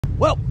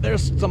Well,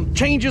 there's some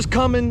changes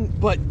coming,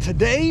 but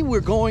today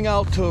we're going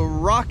out to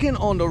Rockin'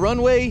 on the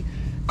Runway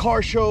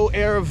car show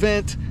air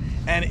event,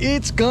 and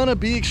it's gonna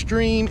be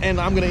extreme, and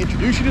I'm gonna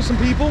introduce you to some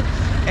people,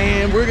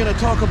 and we're gonna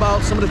talk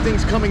about some of the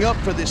things coming up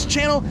for this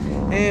channel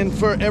and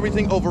for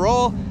everything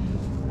overall,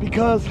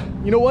 because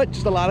you know what?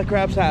 Just a lot of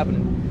crap's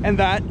happening, and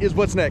that is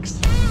what's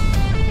next.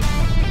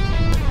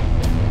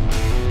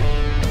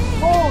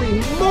 Holy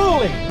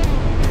moly!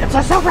 It's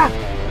a super!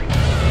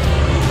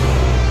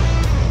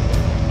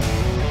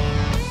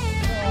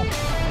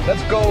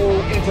 Let's go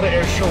into the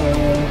air show,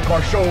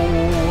 car show.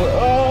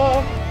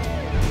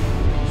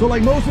 So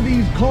like most of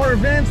these car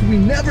events, we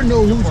never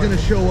know who's gonna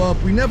show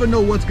up. We never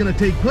know what's gonna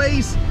take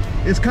place.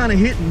 It's kind of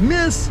hit and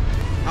miss.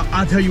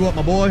 I'll tell you what,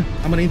 my boy,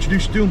 I'm gonna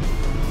introduce you to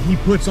him. He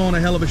puts on a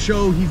hell of a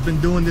show. He's been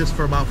doing this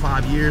for about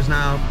 5 years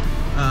now,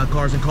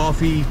 Cars and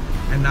Coffee,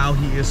 and now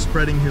he is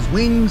spreading his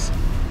wings.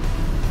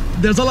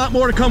 There's a lot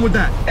more to come with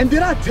that. And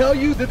did I tell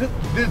you that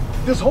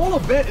this whole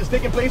event is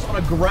taking place on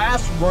a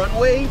grass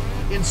runway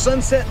in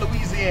Sunset,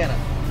 Louisiana?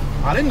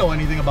 I didn't know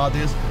anything about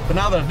this, but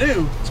now that I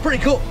do, it's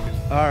pretty cool.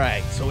 All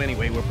right, so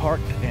anyway, we're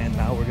parked, and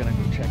now we're gonna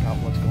go check out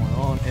what's going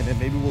on, and then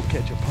maybe we'll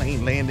catch a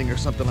plane landing or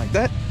something like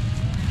that.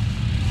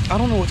 I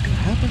don't know what's gonna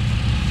happen.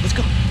 Let's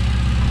go.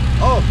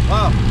 Oh,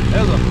 wow,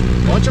 there's a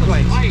bunch of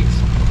planes.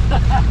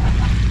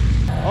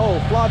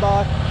 Oh,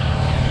 flyby.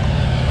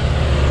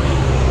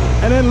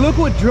 And then look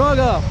what drug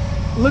up.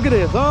 Look at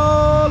this.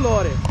 Oh,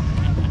 Lordy.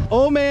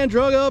 Old man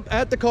drug up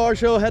at the car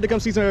show, had to come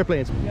see some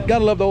airplanes.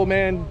 Gotta love the old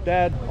man.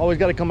 Dad always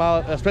gotta come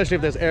out, especially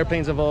if there's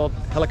airplanes involved.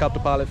 Helicopter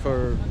pilot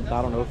for,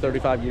 I don't know,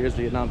 35 years,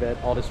 Vietnam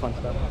vet, all this fun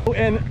stuff.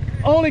 And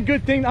only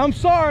good thing, I'm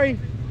sorry,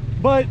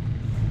 but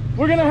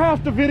we're gonna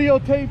have to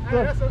videotape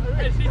the...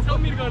 Hey, she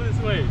told me to go this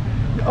way.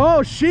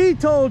 Oh, she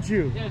told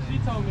you? Yeah, she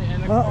told me,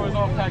 and the car was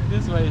all packed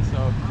this way,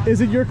 so...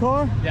 Is it your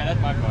car? Yeah, that's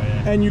my car,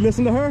 yeah. And you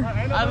listen to her?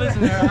 I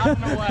listened to her. I don't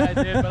know why I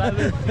did, but I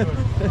listened to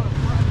her.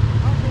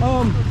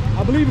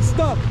 I believe it's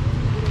stuck.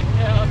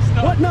 Yeah, I'm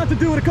stuck. What not to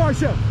do with a car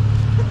show?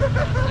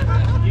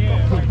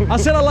 Yeah. I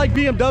said I like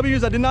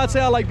BMWs. I did not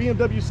say I like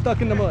BMWs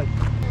stuck in the mud.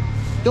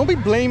 Don't be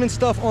blaming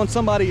stuff on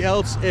somebody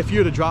else if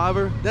you're the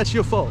driver. That's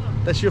your fault.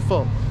 That's your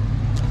fault.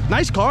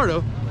 Nice car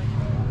though.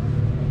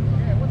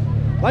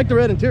 Like the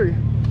red interior.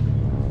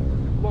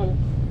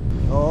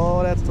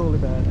 Oh, that's totally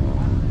bad.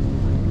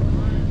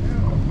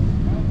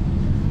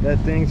 That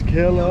thing's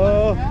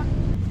killer.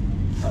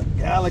 A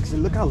Galaxy,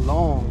 look how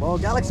long. Oh,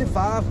 Galaxy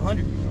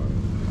 500.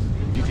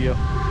 GTO,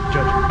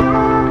 judge.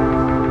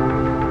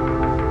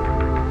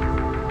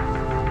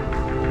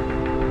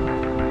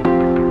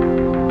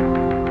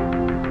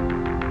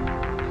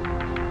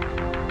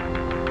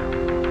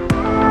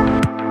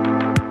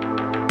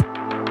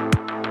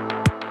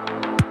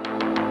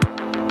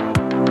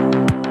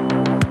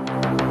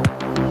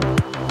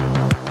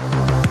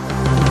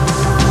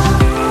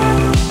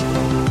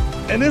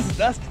 And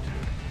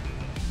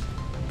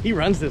he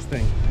runs this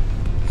thing.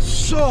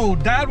 So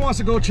Dad wants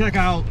to go check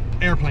out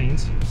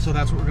airplanes, so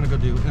that's what we're gonna go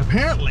do. And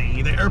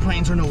apparently the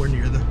airplanes are nowhere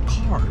near the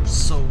cars,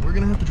 so we're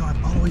gonna have to drive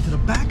all the way to the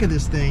back of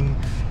this thing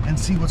and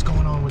see what's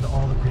going on with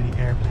all the pretty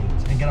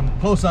airplanes and get them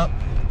close up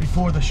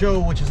before the show,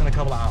 which is in a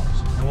couple of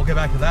hours. And we'll get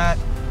back to that.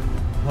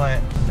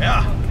 But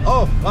yeah,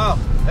 oh wow,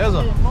 there's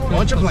a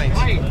bunch of planes.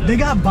 They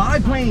got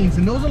biplanes,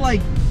 and those are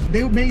like,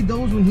 they made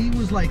those when he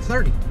was like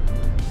 30.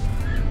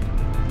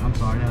 I'm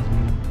sorry, that's me.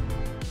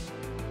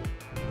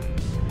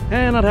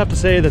 And I'd have to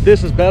say that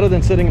this is better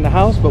than sitting in the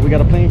house, but we got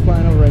a plane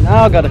flying over right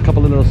now. Got a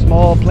couple of little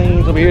small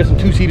planes over here, some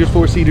 2-seaters,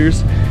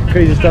 4-seaters,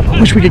 crazy stuff. I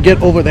wish we could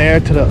get over there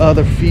to the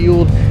other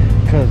field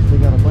because they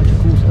got a bunch of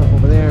cool stuff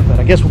over there, but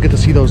I guess we'll get to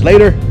see those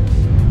later.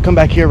 Come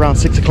back here around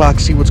 6 o'clock,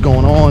 see what's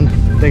going on.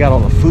 They got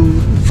all the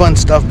food and fun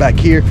stuff back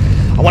here.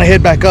 I want to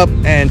head back up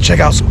and check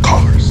out some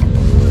cars.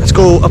 Let's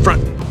go up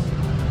front.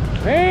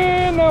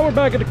 And now we're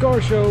back at the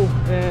car show,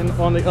 and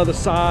on the other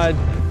side.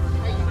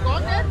 Hey, you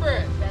got that,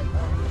 Brett?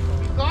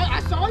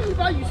 I saw you,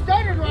 but you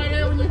stuttered right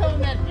there when you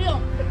held that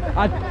film.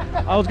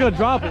 I was gonna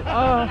drop it.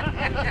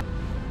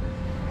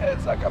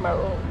 It's like I'm at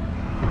roll.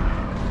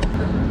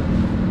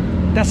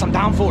 That's some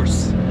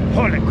downforce.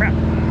 Holy crap.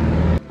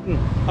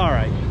 All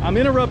right, I'm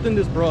interrupting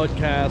this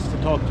broadcast to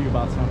talk to you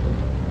about something.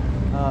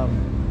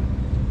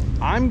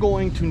 I'm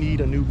going to need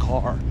a new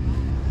car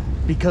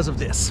because of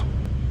this.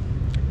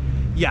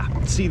 Yeah,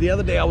 see, the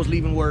other day I was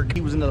leaving work.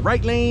 He was in the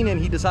right lane and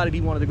he decided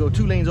he wanted to go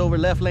 2 lanes over,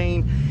 left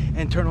lane,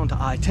 and turn onto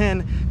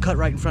I-10, cut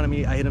right in front of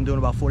me. I hit him doing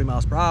about 40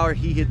 miles per hour.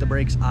 He hit the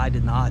brakes, I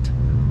did not.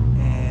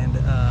 And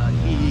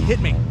he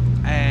hit me.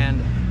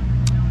 And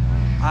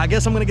I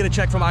guess I'm gonna get a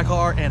check for my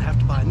car and have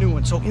to buy a new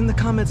one. So in the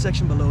comment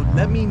section below,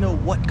 let me know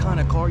what kind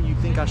of car you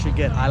think I should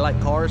get. I like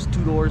cars,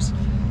 2 doors,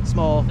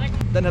 small,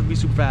 doesn't have to be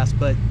super fast,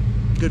 but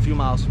good few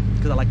miles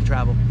because I like to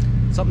travel.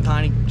 Something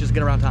tiny, just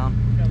get around town.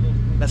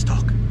 Let's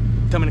talk.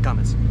 Tell me in the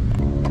comments.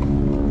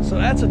 So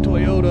that's a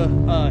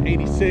Toyota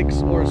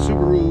 86 or a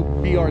Subaru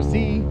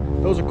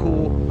BRZ. Those are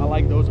cool. I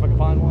like those if I can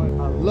find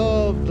one. I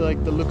love the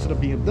looks of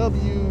the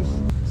BMWs.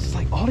 It's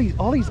like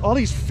all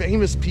these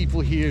famous people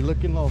here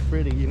looking all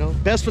pretty, you know.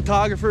 Best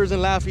photographers in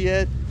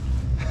Lafayette.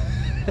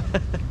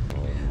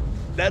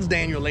 That's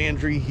Daniel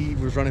Landry. He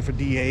was running for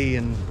DA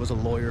and was a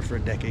lawyer for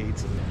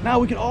decades. Now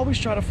we can always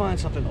try to find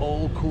something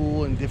old,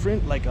 cool, and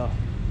different, like a,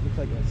 looks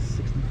like a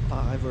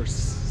 65 or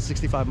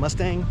 65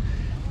 Mustang.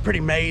 Pretty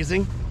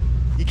amazing.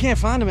 You can't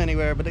find them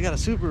anywhere, but they got a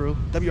Subaru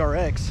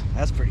WRX.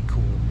 That's pretty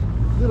cool.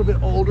 A little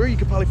bit older, you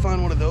could probably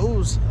find one of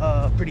those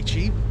pretty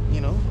cheap,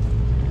 you know,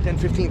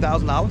 $10,000,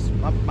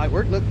 $15,000. Might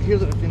work. Look,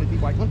 here's an Infiniti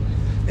white one.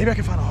 Maybe I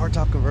can find a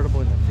hardtop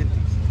convertible in the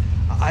 50s,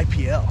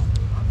 IPL.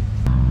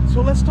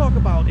 So let's talk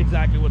about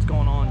exactly what's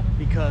going on,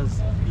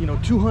 because, you know,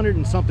 200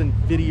 and something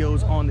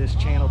videos on this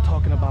channel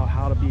talking about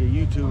how to be a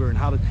YouTuber and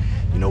how to,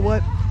 you know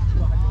what?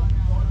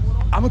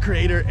 I'm a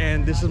creator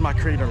and this is my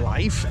creator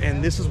life,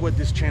 and this is what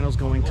this channel is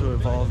going to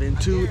evolve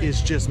into,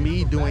 is just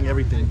me doing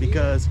everything,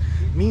 because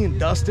me and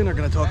Dustin are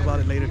going to talk about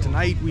it later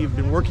tonight. We've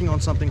been working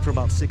on something for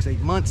about 6-8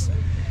 months,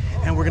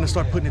 and we're going to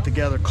start putting it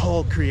together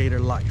called Creator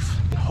Life.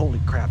 Holy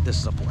crap, this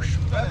is a Porsche.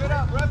 Rev it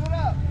up, rev it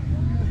up.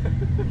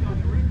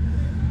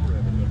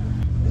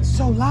 It's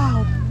so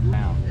loud.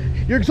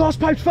 Your exhaust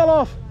pipes fell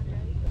off.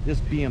 This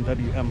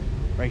BMW M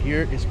right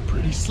here is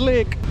pretty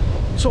slick.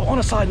 So on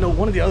a side note,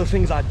 one of the other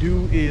things I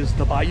do is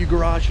the Bayou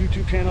Garage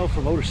YouTube channel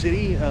for Motor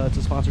City. It's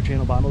a sponsored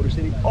channel by Motor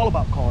City, all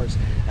about cars.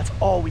 That's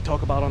all we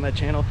talk about on that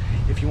channel.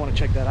 If you want to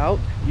check that out,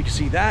 you can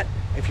see that.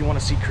 If you want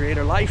to see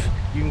Creator Life,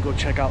 you can go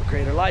check out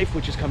Creator Life,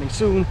 which is coming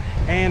soon.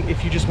 And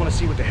if you just want to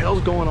see what the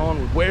hell's going on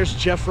with Where's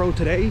Jeffro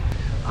today,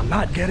 I'm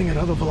not getting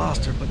another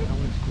Veloster, but that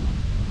one's cool.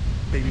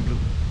 Baby blue.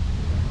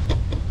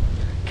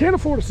 Can't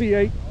afford a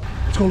C8.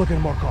 Let's go look at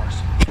more cars.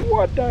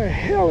 What the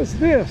hell is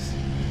this?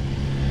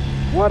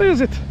 What is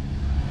it?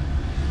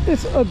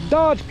 It's a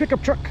Dodge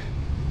pickup truck.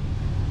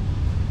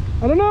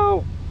 I don't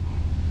know.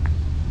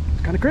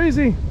 It's kind of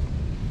crazy.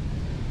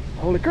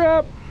 Holy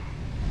crap.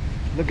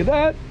 Look at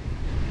that.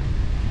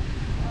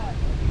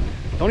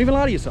 Don't even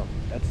lie to yourself.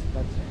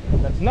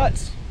 That's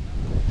nuts.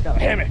 It's got a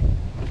Hemi.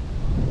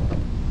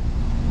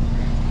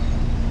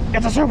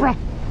 It's a Supra.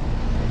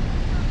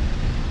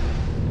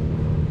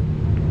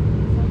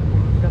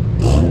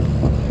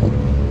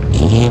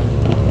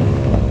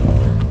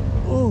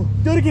 Oh,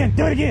 do it again,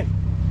 do it again.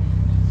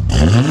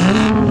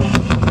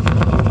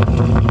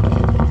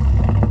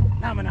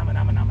 Nama, nama,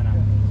 nama, nama,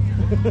 nama.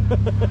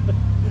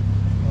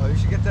 Oh, you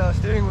should get the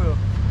steering wheel.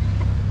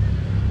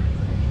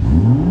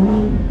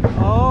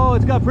 Oh,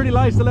 it's got pretty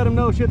lights to let them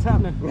know shit's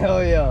happening.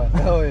 Hell yeah,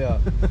 hell yeah.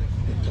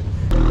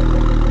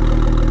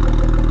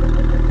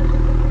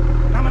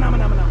 Nama, nama,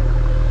 nama,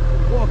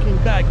 nama. Walking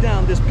back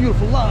down this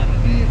beautiful line of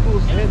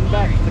vehicles, heading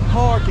back to the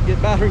car to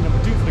get battery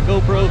number 2 for the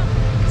GoPro,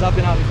 because I've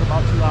been out here for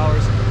about 2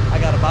 hours. I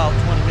got about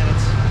 20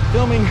 minutes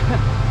filming,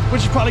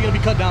 which is probably gonna be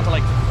cut down to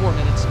like 4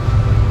 minutes.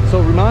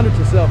 So reminder to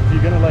yourself, if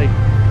you're gonna like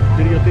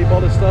videotape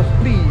all this stuff,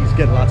 please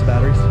get lots of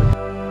batteries.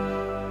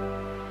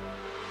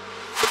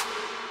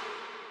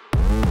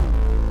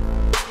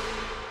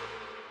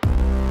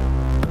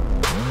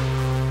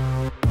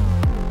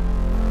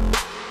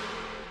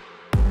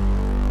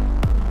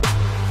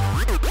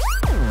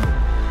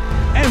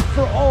 And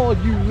for all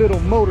you little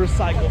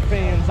motorcycle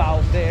fans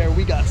out there,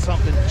 we got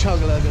something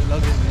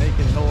chug-a-lug-a-lugging,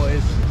 making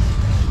noise,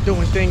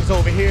 doing things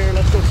over here.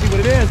 Let's go see what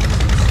it is.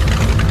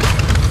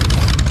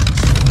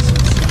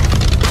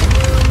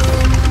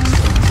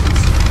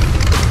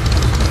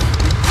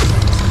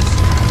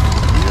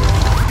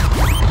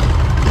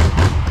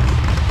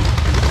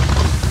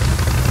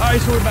 All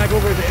right, so we're back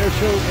over at the air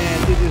show,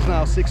 and it is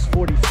now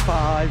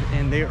 6:45,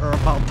 and they are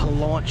about to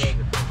launch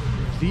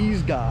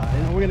these guys.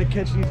 And we're gonna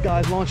catch these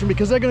guys launching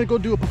because they're gonna go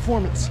do a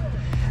performance.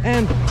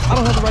 And I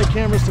don't have the right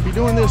cameras to be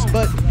doing this,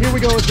 but here we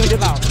go, it's gonna get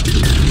loud.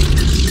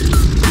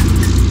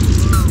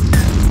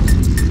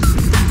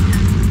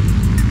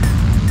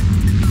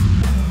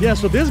 Yeah,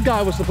 so this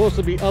guy was supposed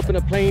to be up in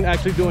a plane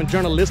actually doing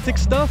journalistic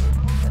stuff.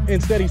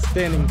 Instead, he's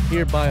standing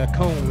here by a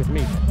cone with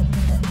me.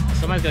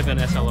 Somebody's got to be an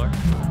SLR.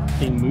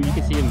 You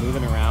can see them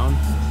moving around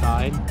the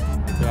side.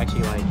 They're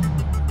actually like,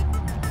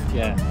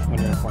 yeah, when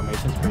you're in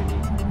formation, it's pretty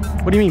neat.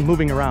 What do you mean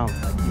moving around?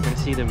 Like you're going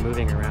to see them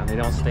moving around. They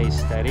don't stay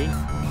steady.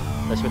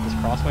 Especially with this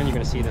crosswind, you're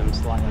going to see them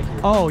slide like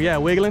you're... Oh, yeah,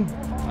 wiggling.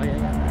 Oh, yeah,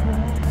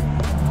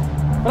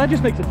 yeah. But that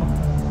just makes it fun.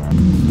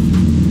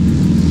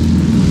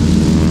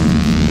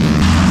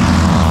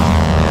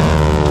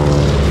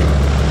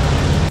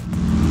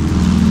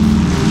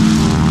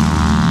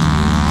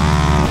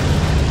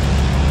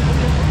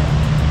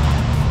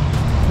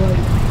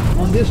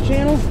 On this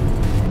channel,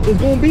 it's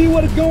gonna be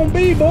what it's gonna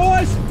be,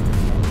 boys.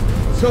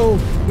 So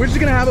we're just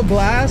gonna have a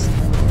blast,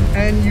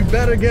 and you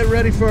better get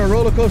ready for a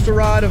roller coaster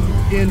ride of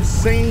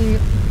insane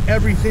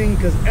everything,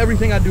 because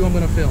everything I do, I'm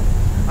gonna film.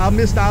 I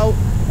missed out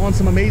on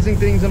some amazing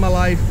things in my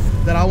life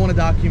that I want to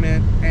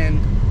document, and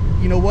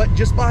you know what?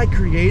 Just by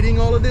creating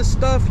all of this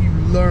stuff, you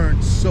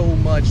learn so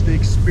much. The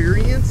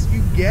experience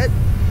you get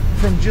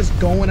from just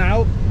going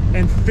out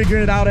and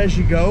figuring it out as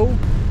you go,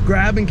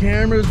 grabbing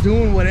cameras,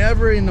 doing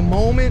whatever in the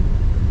moment,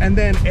 and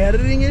then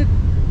editing it,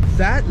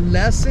 that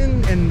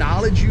lesson and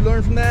knowledge you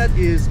learn from that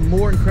is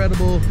more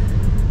incredible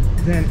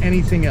than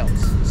anything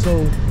else.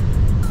 So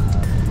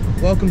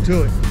welcome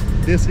to it.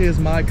 This is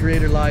my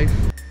creator life.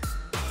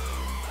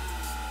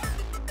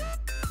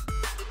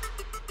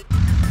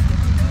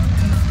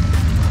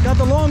 Got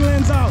the long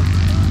lens out.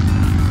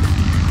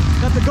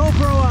 Got the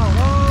GoPro out.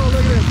 Oh,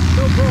 look at this.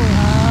 GoPro.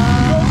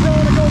 GoPro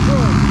and a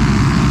GoPro.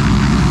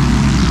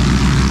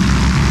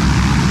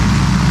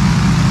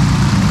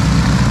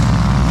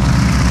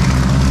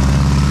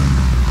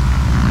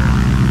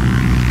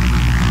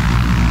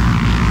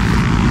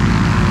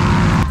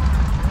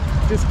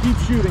 Just keep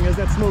shooting as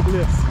that smoke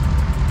lifts.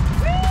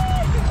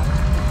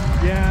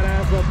 Yeah,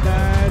 that's a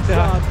bad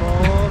shot,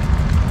 Paul.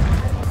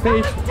 That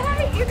was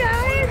tight, you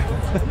guys!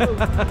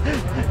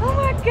 Oh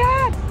my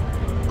god!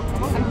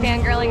 I'm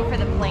fangirling for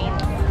the plane.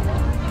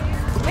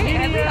 Wait,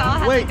 have we all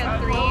had Wait. like a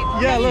 3?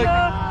 Yeah, look.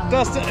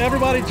 Dustin,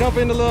 everybody jump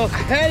in the little.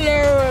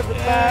 Hello, everybody.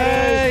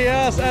 Hey,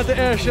 yes, at the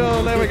air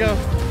show. There we go.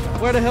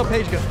 Where the hell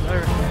Paige go?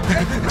 There.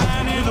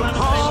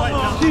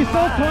 She's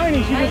so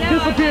tiny, she just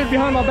disappeared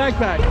behind my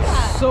backpack.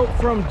 Yeah. So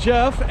from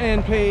Jeff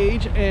and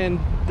Paige and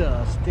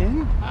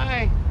Dustin.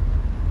 Hi.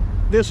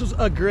 This was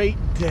a great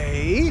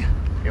day.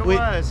 It with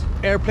was.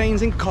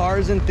 Airplanes and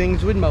cars and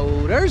things with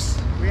motors.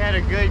 We had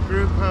a good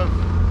group of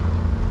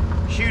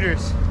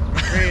shooters,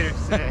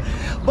 creators today.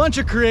 Bunch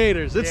of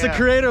creators. It's the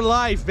creator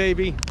life,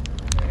 baby.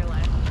 Creator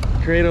life.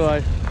 Creator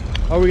life.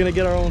 Are we gonna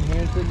get our own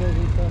hand signals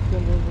and stuff?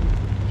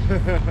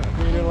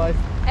 Creator life.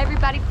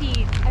 Everybody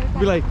feed. Everybody.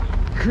 Be like,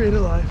 creator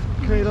life,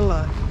 creator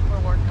life.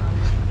 We're working on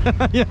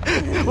it.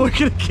 Yeah, we're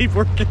gonna keep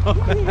working on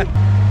that.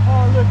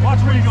 Oh, look, watch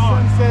where you're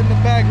going. Sunset in the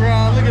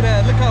background. Look at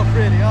that. Look how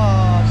pretty.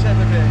 Oh,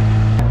 Chevrolet.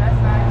 That's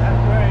nice.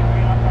 That's great.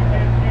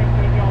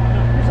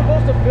 You're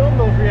supposed to film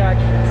those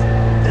reactions.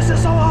 This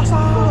is so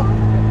awesome.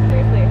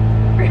 Seriously.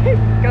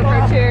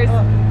 GoPro cheers.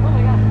 Oh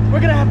my god. We're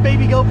gonna have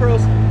baby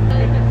GoPros.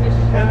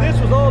 And this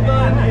was all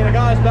done in a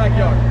guy's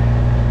backyard.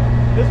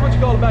 This is what you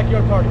call a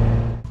backyard party.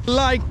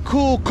 Like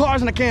cool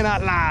cars and I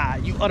cannot lie.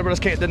 You other brothers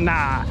can't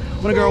deny.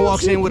 When a girl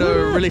walks in with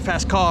a really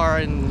fast car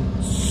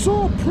and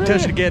So pretty.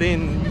 tells you to get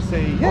in, you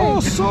say, hey. Oh,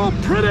 so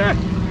pretty.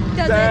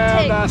 Does it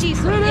take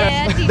diesel?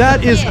 Yeah, diesel.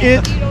 That is yeah.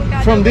 it You don't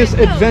got from no this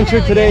red. No, adventure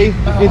hell today.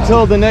 yeah.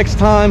 Until the next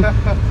time.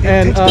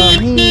 And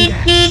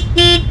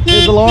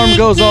his alarm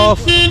goes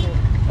off.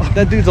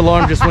 That dude's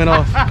alarm just went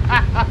off.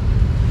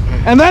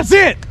 And that's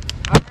it.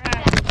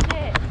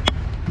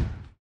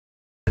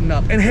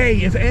 Enough. And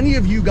hey, if any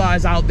of you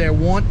guys out there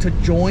want to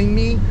join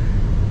me,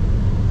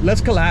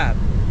 let's collab.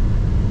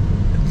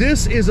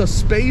 This is a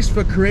space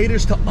for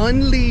creators to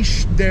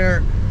unleash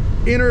their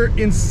inner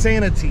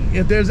insanity.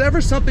 If there's ever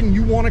something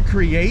you want to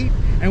create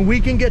and we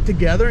can get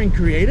together and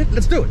create it,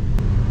 let's do it.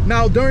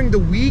 Now during the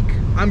week,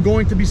 I'm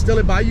going to be still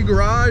at Bayou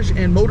Garage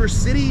and Motor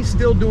City,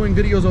 still doing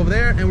videos over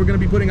there, and we're going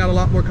to be putting out a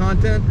lot more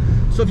content.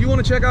 So if you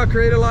want to check out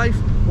Creator Life,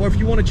 or if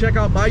you want to check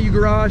out Bayou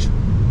Garage,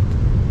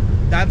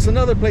 that's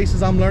another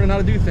places I'm learning how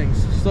to do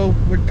things. So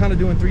we're kind of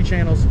doing 3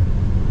 channels.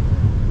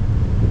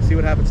 See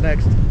what happens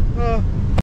next.